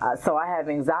me. So I have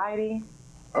anxiety,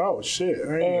 Oh shit!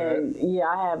 And yeah,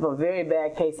 I have a very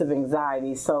bad case of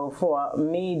anxiety. So for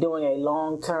me, doing a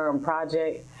long-term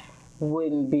project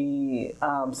wouldn't be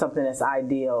something that's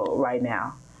ideal right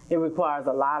now. It requires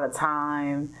a lot of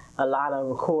time, a lot of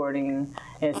recording,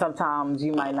 and sometimes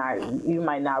you might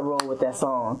not roll with that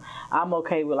song. I'm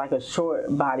okay with like a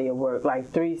short body of work,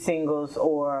 like 3 singles,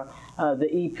 or the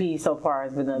EP so far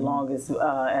has been the longest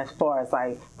as far as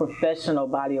like professional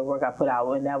body of work I put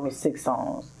out, and that was 6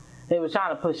 songs. They were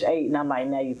trying to push 8, and I'm like,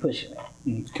 now you're pushing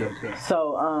it. Okay.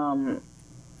 So,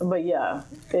 but yeah,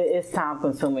 it's time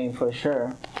consuming for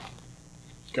sure.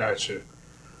 Gotcha.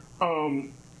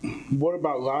 What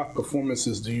about live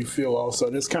performances? Do you feel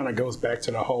also, this kind of goes back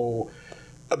to the whole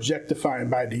objectifying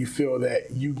body, do you feel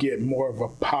that you get more of a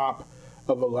pop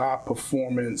of a live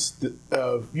performance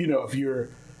of, you know, if you're,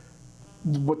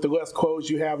 with the less clothes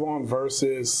you have on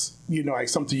versus, you know, like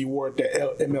something you wore at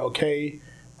the MLK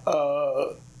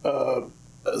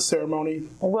ceremony?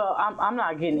 Well, I'm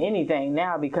not getting anything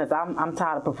now because I'm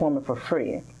tired of performing for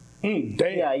free. Damn.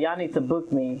 Yeah, y'all need to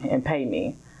book me and pay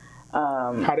me.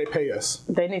 How they pay us?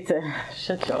 They need to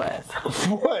shut your ass.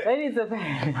 What? They need to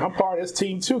pay. I'm part of this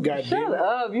team too, goddamn. Shut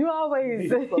up! You always,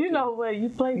 you know what? You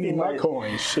play too my much.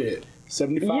 coin, shit.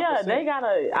 75%. Yeah, they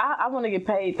gotta. I want to get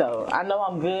paid though. I know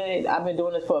I'm good. I've been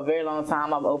doing this for a very long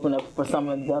time. I've opened up for some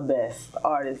of the best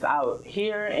artists out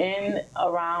here and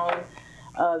around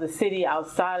the city,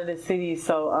 outside of the city.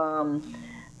 So,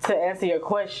 to answer your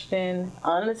question,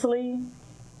 honestly,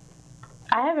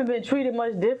 I haven't been treated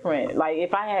much different. Like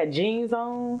if I had jeans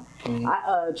on,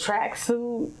 a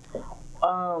tracksuit,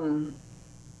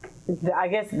 I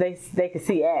guess they could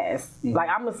see ass. Like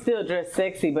I'ma still dress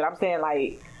sexy, but I'm saying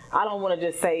like I don't want to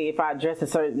just say if I dress a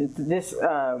certain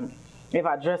if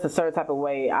I dress a certain type of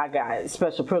way, I got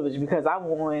special privilege because I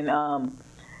won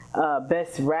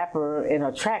best rapper in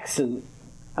a tracksuit,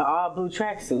 an all blue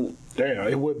tracksuit. Damn,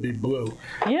 it would be blue.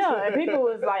 Yeah, and people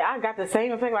was like, I got the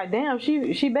same effect. Like, damn,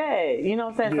 she bad. You know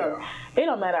what I'm saying? Yeah. So it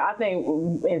don't matter. I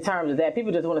think in terms of that,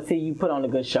 people just want to see you put on a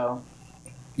good show.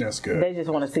 That's good. They just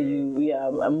want to see you,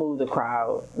 move the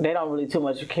crowd. They don't really too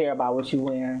much care about what you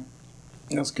wearing.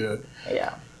 That's good.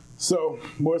 Yeah. So,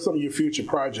 what are some of your future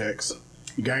projects?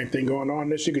 You got anything going on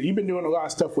this year? 'Cause you've been doing a lot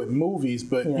of stuff with movies,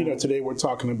 but you know, today we're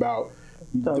talking about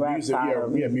the music.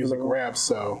 Yeah, music rap.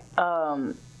 So.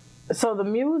 So the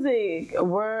music,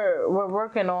 we're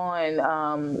working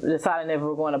on deciding if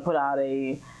we're going to put out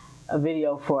a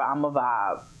video for I'm a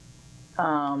Vibe.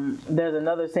 There's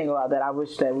another single out that I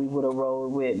wish that we would have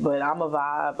rolled with, but I'm a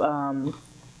Vibe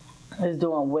is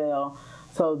doing well.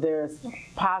 So there's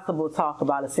possible talk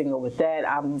about a single with that.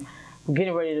 I'm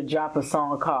getting ready to drop a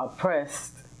song called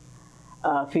Pressed,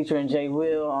 featuring Jay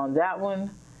Will on that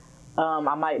one.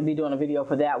 I might be doing a video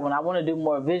for that one. I want to do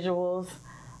more visuals.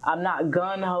 I'm not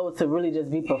gun-ho to really just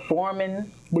be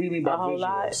performing. What do you mean by a whole visuals?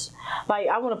 Lot. Like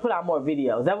I want to put out more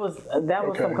videos. That was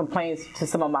some complaints to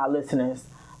some of my listeners.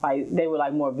 Like they were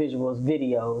like more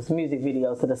videos, music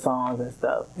videos to the songs and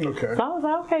stuff. Okay. So I was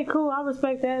like, okay, cool. I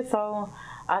respect that. So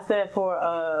I said for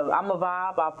I'm a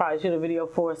Vibe, I'll probably shoot a video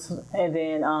for us, and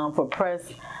then for Press,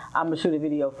 I'm gonna shoot a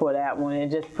video for that one,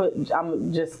 and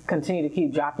I'm just continue to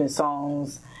keep dropping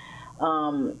songs.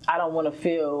 I don't want to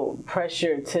feel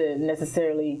pressure to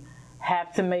necessarily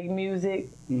have to make music.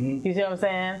 You see what I'm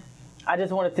saying? I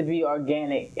just want it to be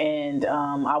organic, and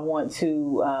I want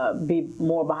to be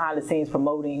more behind the scenes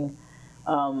promoting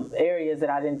areas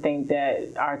that I didn't think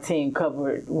that our team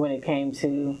covered when it came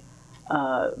to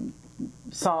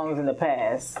songs in the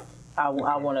past. I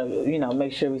want to,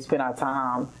 make sure we spend our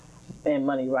time and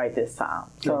money right this time.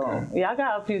 So, yeah, I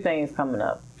got a few things coming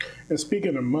up. And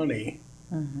speaking of money,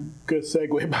 good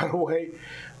segue, by the way.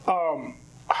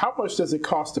 How much does it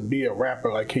cost to be a rapper?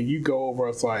 Like, can you go over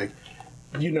us, like,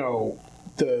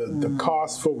 the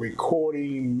cost for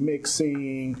recording,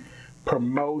 mixing,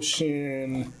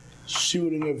 promotion,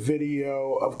 shooting a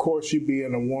video? Of course, you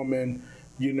being a woman,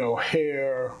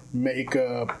 hair,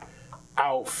 makeup,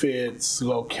 outfits,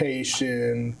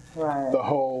 location, right. the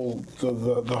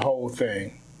whole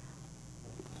thing.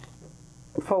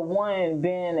 For one,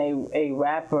 being a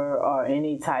rapper or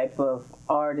any type of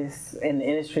artist in the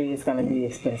industry is going to be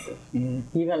expensive.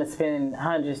 You're going to spend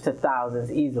hundreds to thousands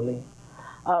easily.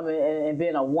 And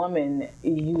being a woman,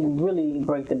 you really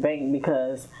break the bank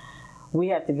because we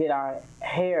have to get our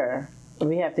hair,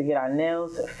 we have to get our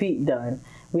nails, feet done.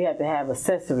 We have to have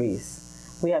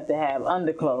accessories. We have to have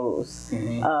underclothes.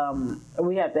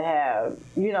 We have to have,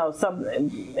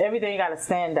 everything got to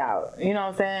stand out. You know what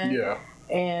I'm saying? Yeah.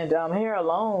 And hair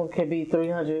alone can be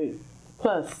 $300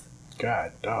 plus.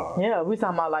 God, dog. Yeah, we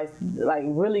talking about like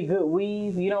really good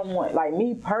weave. You don't want, like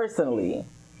me personally,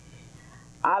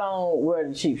 I don't wear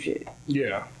the cheap shit.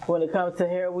 Yeah. When it comes to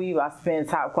hair weave, I spend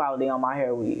top quality on my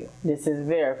hair weave. This is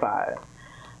verified.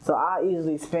 So I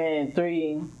easily spend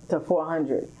 $300 to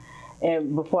 $400.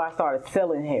 And before I started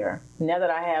selling hair, now that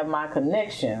I have my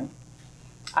connection,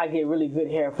 I get really good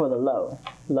hair for the low.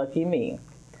 Lucky me.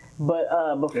 But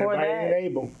before Everybody ain't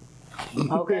able.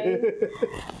 Okay.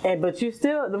 But you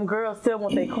still, them girls still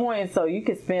want their coins, so you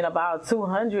can spend about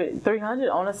 $200,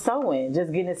 $300 on a sew-in,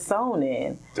 just getting it sewn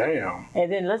in. Damn.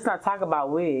 And then let's not talk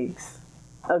about wigs.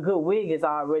 A good wig is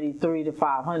already $300 to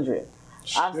 $500.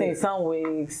 I've seen some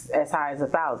wigs as high as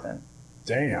 $1,000.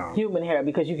 Damn. Human hair,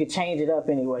 because you can change it up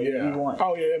any way you want.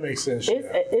 Oh yeah, that makes sense. It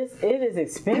is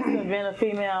expensive being a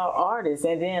female artist.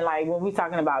 And then like when we're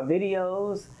talking about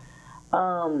videos,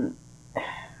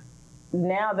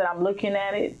 now that I'm looking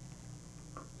at it,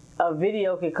 a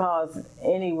video could cost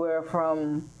anywhere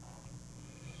from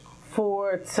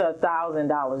 $400 to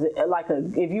 $1,000. Like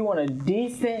if you want a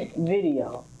decent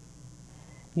video,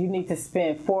 you need to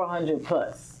spend $400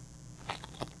 plus.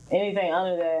 Anything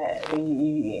under that, I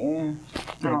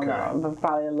don't know,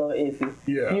 probably a little iffy.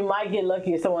 Yeah. You might get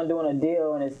lucky if someone doing a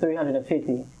deal and it's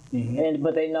 $350,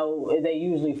 but they know they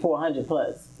usually $400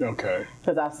 plus. Okay.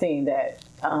 Because I've seen that.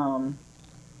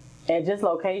 And just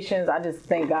locations, I just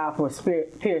thank God for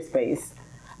Peerspace.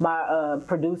 My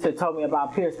producer told me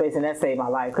about Peerspace, and that saved my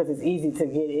life because it's easy to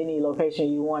get any location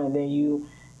you want, and then you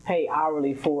pay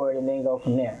hourly for it, and then go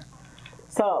from there.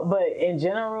 So, but in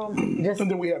general, just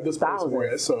and then we have this place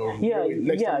where so yeah,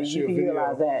 next time you can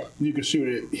utilize that. You can shoot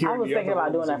it here. I was thinking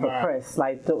about doing that for press,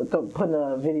 like putting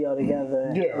a video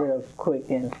together real quick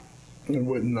and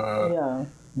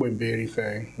wouldn't be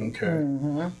anything.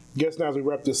 Okay. Guess now as we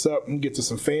wrap this up and get to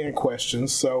some fan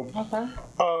questions. So,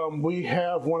 we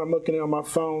have one I'm looking at on my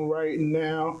phone right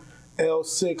now.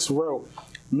 L6 wrote,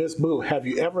 Miss Blue, have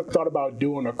you ever thought about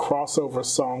doing a crossover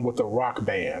song with a rock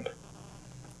band?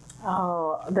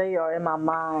 Oh, they are in my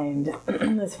mind.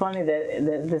 It's funny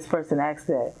that this person asked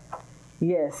that.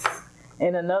 Yes.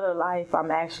 In another life,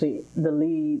 I'm actually the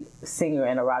lead singer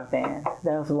in a rock band.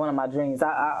 That was one of my dreams.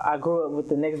 I grew up with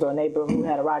the next door neighbor who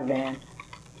had a rock band.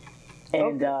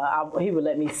 And he would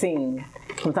let me sing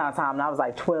from time to time. And I was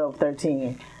like 12,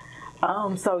 13.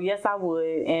 So yes, I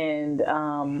would. And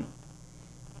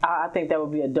I think that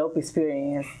would be a dope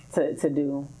experience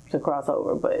to cross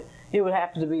over. But it would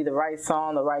have to be the right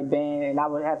song, the right band, and I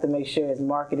would have to make sure it's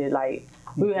marketed. Like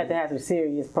we would have to have some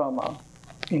serious promo,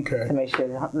 to make sure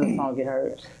the song get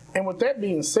heard. And with that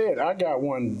being said, I got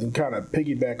one to kind of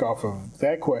piggyback off of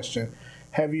that question.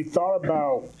 Have you thought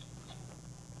about?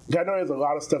 I know there's a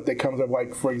lot of stuff that comes up,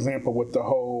 like for example, with the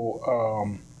whole,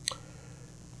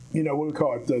 what we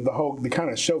call it, the kind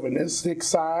of chauvinistic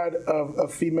side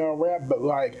of female rap, but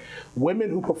like women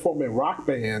who perform in rock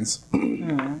bands.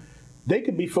 They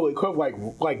could be fully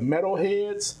equivalent, like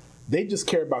metalheads. They just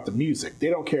care about the music.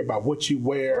 They don't care about what you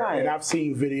wear. Right. And I've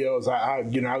seen videos. I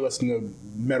listen to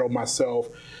metal myself.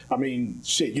 I mean,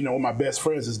 shit. One of my best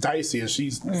friends is Dicey, and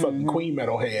she's fucking queen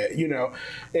metalhead.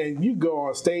 And you go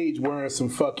on stage wearing some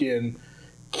fucking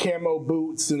camo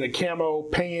boots and a camo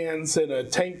pants and a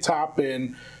tank top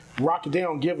and rock it. They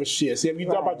don't give a shit. See, have you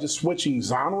thought about just switching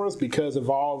genres because of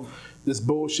all this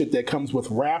bullshit that comes with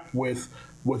rap with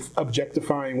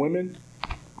objectifying women?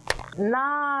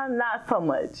 Nah, not so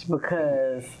much,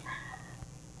 because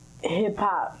hip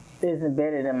hop is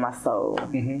embedded in my soul.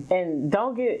 And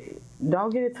don't get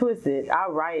it twisted. I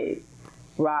write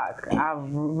rock.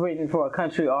 I've written for a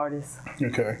country artist.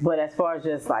 Okay. But as far as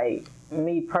just like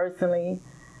me personally,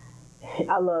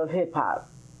 I love hip hop.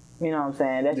 You know what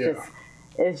I'm saying?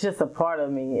 It's just a part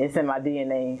of me. It's in my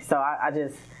DNA. So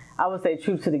I would say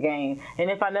true to the game. And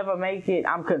if I never make it,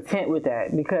 I'm content with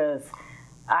that, because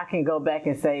I can go back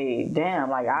and say, damn,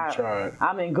 like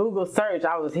I'm in Google search.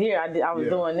 I was here. I was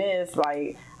doing this.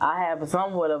 Like I have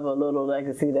somewhat of a little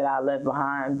legacy that I left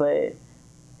behind, but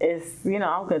it's,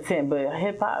 I'm content. But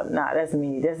hip hop, nah, that's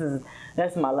me.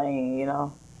 That's my lane,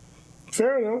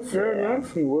 Fair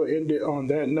enough. We'll end it on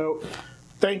that note.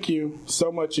 Thank you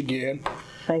so much again.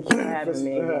 Thank you for having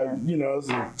me again. It's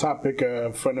a topic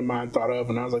a friend of mine thought of,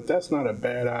 and I was like, that's not a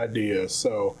bad idea.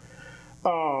 So,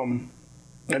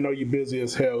 I know you're busy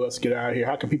as hell. Let's get out of here.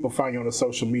 How can people find you on the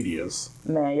social medias?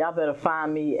 Man, y'all better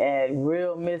find me at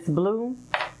Real Miss Blue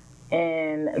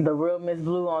and The Real Miss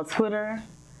Blue on Twitter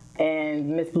and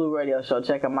Miss Blue Radio Show.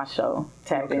 Check out my show.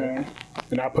 Tap in.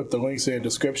 And I'll put the links in the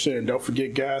description. And don't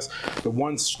forget, guys, the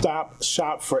one-stop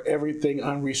shop for everything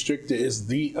Unrestricted is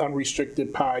the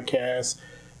Unrestricted Podcast.com.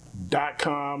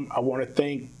 I want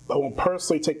to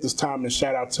personally take this time and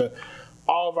shout out to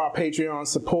all of our Patreon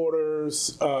supporters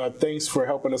supporters. Thanks for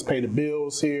helping us pay the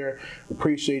bills here.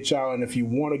 Appreciate y'all. And if you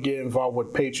want to get involved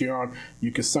with Patreon,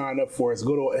 you can sign up for as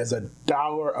little as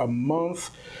 $1 a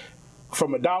month.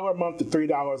 From $1 a month to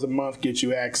 $3 a month, get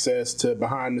you access to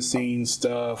behind the scenes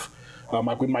stuff.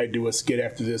 Like we might do a skit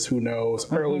after this, who knows.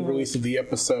 Early release of the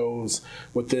episodes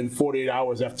within 48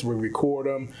 hours after we record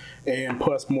them, and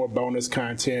plus more bonus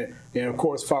content. And of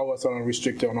course, follow us on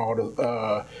Unrestricted on all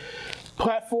the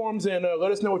platforms, and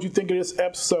let us know what you think of this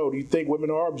episode. Do you think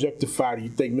women are objectified? Do you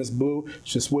think Miss Blue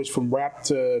should switch from rap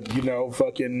to,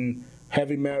 fucking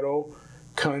heavy metal,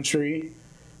 country,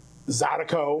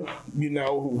 Zydeco,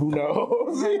 who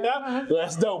knows? Yeah.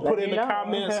 Let's know. Put in the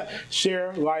comments,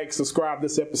 share, like, subscribe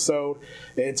this episode.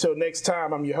 And until next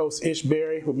time, I'm your host, Ish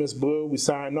Berry, with Miss Blue. We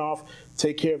sign off.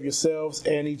 Take care of yourselves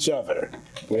and each other.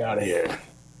 We out of here.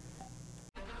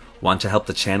 Want to help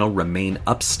the channel remain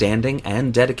upstanding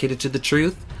and dedicated to the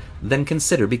truth? Then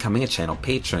consider becoming a channel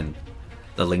patron.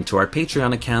 The link to our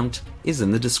Patreon account is in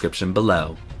the description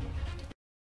below.